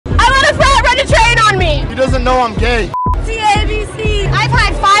know I'm gay. TABC. I've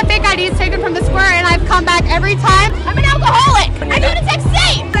had 5 fake IDs taken from the square and I've come back every time. I'm an alcoholic. I go to Texas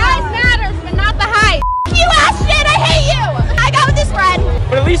State. Size matters, but not the height. You ass shit, I hate you. I got with this friend.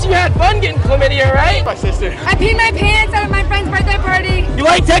 But at least you had fun getting chlamydia, right? My sister. I peed my pants at my friend's birthday party. You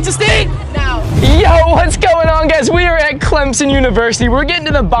like Texas State? No. Yo, what's going on, guys? We are at Clemson University. We're getting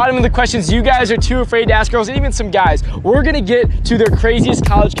to the bottom of the questions you guys are too afraid to ask girls, and even some guys. We're gonna get to their craziest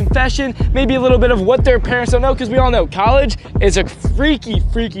college confession, maybe a little bit of what their parents don't know, because we all know college is a freaky,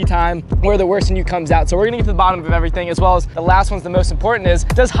 freaky time where the worst in you comes out. So we're gonna get to the bottom of everything, as well as the last one's the most important is,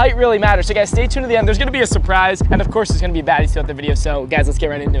 does height really matter? So guys, stay tuned to the end. There's gonna be a surprise, and of course there's gonna be baddies throughout the video. So guys, let's get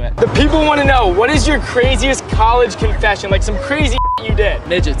right into it. The people wanna know, what is your craziest college confession? Like some crazy you did.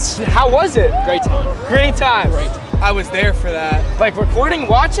 Midgets. How was it? Great time. Great time. Great. I was there for that. Like recording,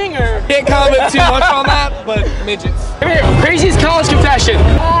 watching, or? Can't comment too much on that, but midgets. Come here, craziest college confession.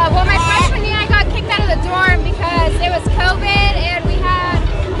 Well, my freshman year I got kicked out of the dorm because it was COVID and we had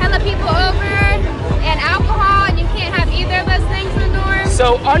hella people over and alcohol, and you can't have either of those things in the dorm.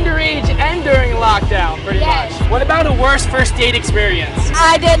 So underage and during lockdown, pretty much. What about a worst first date experience?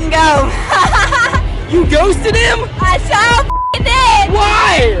 I didn't go. You ghosted him? I so did.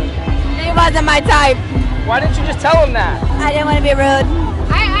 Why? It wasn't my type. Why didn't you just tell him that? I didn't want to be rude.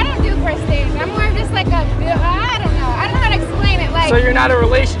 I don't do first dates. I'm more of just like a, I don't know. I don't know how to explain it. Like, So you're not a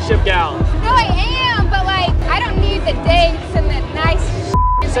relationship gal? no, I am, but like, I don't need the dates and the nice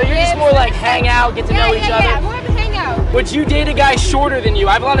So you're just more like hang out, get to know each other? Yeah, more of a hangout. Would you date a guy shorter than you?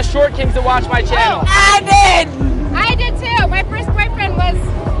 I have a lot of short kings that watch my channel. I did too. My first boyfriend was.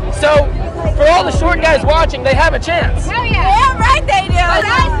 So for all the short guys watching, they have a chance. Hell yeah. Yeah, right they do.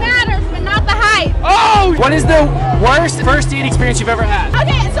 Size matters, but not the height. Oh! What is the worst first date experience you've ever had?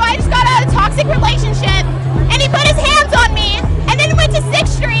 Okay, so I just got out of a toxic relationship, and he put his hands on me, and then went to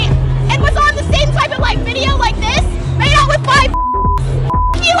 6th Street, and was on the same type of like video like this, made out with 5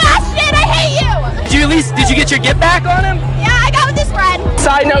 you ass shit, I hate you. Did you get your get back on him? Yeah, I got with this friend.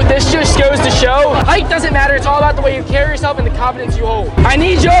 Side note, this just goes to show, height doesn't matter, it's all about the way you carry yourself and the confidence you hold. I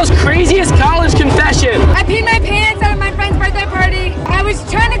need y'all's craziest college confession. I peed my pants at my friend's birthday party. I was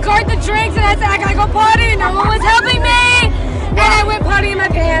trying to guard the drinks, and I said, I gotta go potty, and no one was helping me. And I went potty in my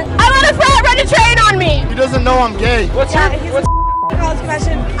pants. I let a friend run a train on me. He doesn't know I'm gay. What's College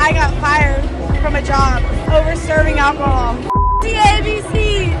confession, I got fired from a job over serving alcohol.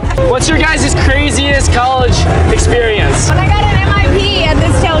 TABC. What's your guys' craziest college experience? When I got an MIP at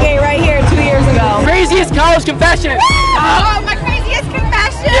this tailgate right here 2 years ago. Craziest college confession. My craziest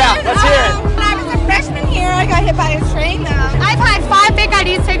confession. Yeah, let's hear it. When I was a freshman here, I got hit by a train though. I've had 5 fake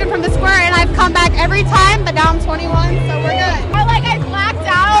IDs taken from the square and I've come back every time, but now I'm 21, so we're good. Or like I blacked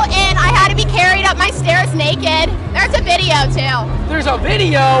out and I had to be carried up my stairs naked. There's a video too. There's a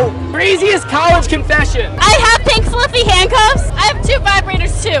video. Craziest college confession. I have pink fluffy handcuffs. I have 2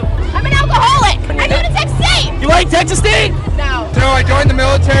 vibrators too. I'm an alcoholic. I go to Texas State. You like Texas State? No. So I joined the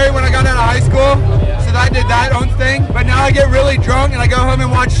military when I got out of high school. So I did that own thing. But now I get really drunk and I go home and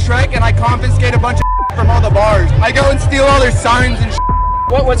watch Shrek and I confiscate a bunch of from all the bars. I go and steal all their signs and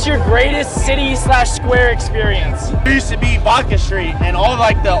What's your greatest city/square experience? There used to be Vodka Street, and all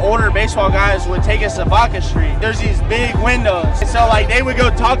like the older baseball guys would take us to Vodka Street. There's these big windows, and so like they would go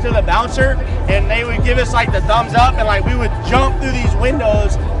talk to the bouncer, and they would give us like the thumbs up, and like we would jump through these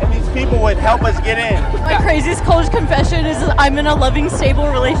windows, and these people would help us get in. My craziest college confession is I'm in a loving,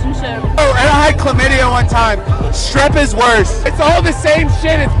 stable relationship. Oh, and I had chlamydia one time. Strep is worse. It's all the same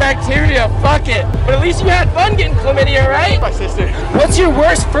shit. It's bacteria. Fuck it. But at least you had fun getting chlamydia, right? My sister. What's your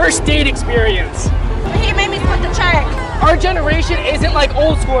worst first date experience? He made me split the check. Our generation isn't like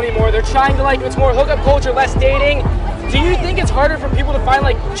old school anymore. They're trying to it's more hookup culture, less dating. Do you think it's harder for people to find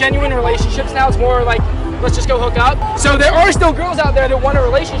like genuine relationships now? It's more like, let's just go hook up. So there are still girls out there that want a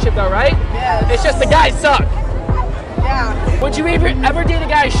relationship though, right? Yeah. It's just the guys suck. Yeah. Would you ever date a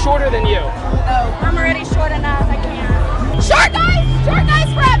guy shorter than you? No, I'm already short enough. I can't. Short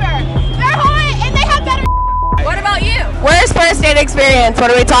guys forever. They're hot and they have better. What about you? Worst first date experience?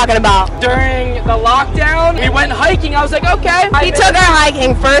 What are we talking about? During the lockdown, we went hiking. I was like, okay. We took our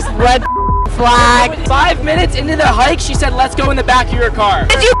hiking. First red flag. 5 minutes into the hike, she said, let's go in the back of your car.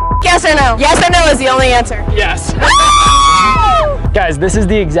 Did you yes or no? Yes or no is the only answer. Yes. Guys, this is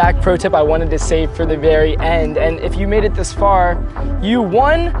the exact pro tip I wanted to save for the very end. And if you made it this far, you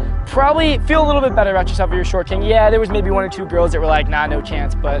won, probably feel a little bit better about yourself if you're short king. Yeah, there was maybe 1 or 2 girls that were like, nah, no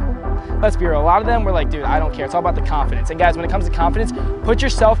chance, but let's be real. A lot of them were like, dude, I don't care. It's all about the confidence. And guys, when it comes to confidence, put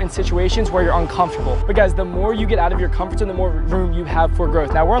yourself in situations where you're uncomfortable. But guys, the more you get out of your comfort zone, the more room you have for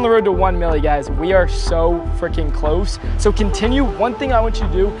growth. Now we're on the road to 1 million, guys. We are so freaking close. So continue. One thing I want you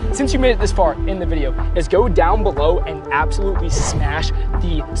to do, since you made it this far in the video, is go down below and absolutely smash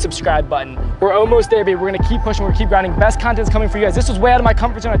the subscribe button. We're almost there, baby. We're gonna keep pushing, we're gonna keep grinding. Best content's coming for you guys. This was way out of my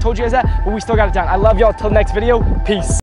comfort zone. I told you guys that, but we still got it down. I love y'all. Till next video, peace.